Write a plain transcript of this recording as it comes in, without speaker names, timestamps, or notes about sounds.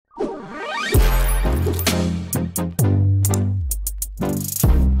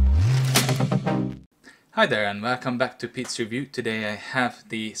Hi there and welcome back to Pete's Review. Today I have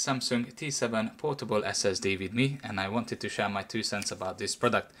the Samsung T7 Portable SSD with me and I wanted to share my 2 cents about this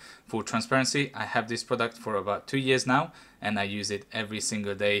product. For transparency, I have this product for about 2 years now and I use it every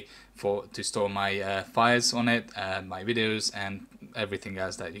single day to store my files on it, my videos and everything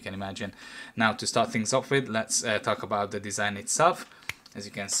else that you can imagine. Now to start things off with, let's talk about the design itself. As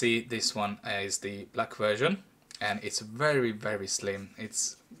you can see, this one is the black version. And it's very slim.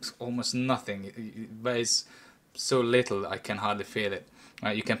 It's almost nothing. It weighs so little I can hardly feel it.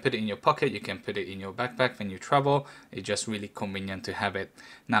 You can put it in your pocket, you can put it in your backpack when you travel. It's just really convenient to have it.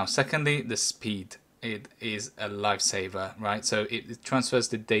 Now secondly, the speed. It is a lifesaver, right? So it transfers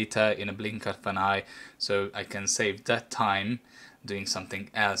the data in a blink of an eye, so I can save that time doing something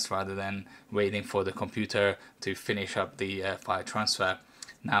else rather than waiting for the computer to finish up the file transfer.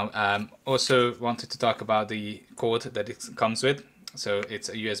 Now, also wanted to talk about the cord that it comes with. So it's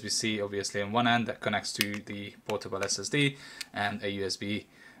a USB-C obviously on one end that connects to the portable SSD and a USB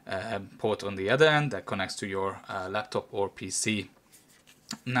port on the other end that connects to your laptop or PC.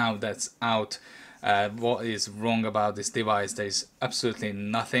 Now that's out. What is wrong about this device? There's absolutely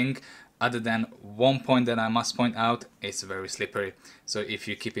nothing other than one point that I must point out. It's very slippery. So if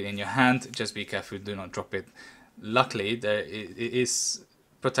you keep it in your hand, just be careful, do not drop it. Luckily, it is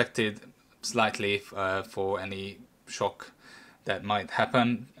protected slightly for any shock that might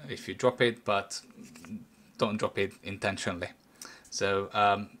happen if you drop it, but don't drop it intentionally. So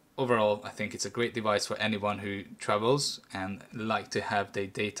overall, I think it's a great device for anyone who travels and like to have their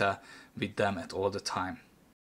data with them at all the time.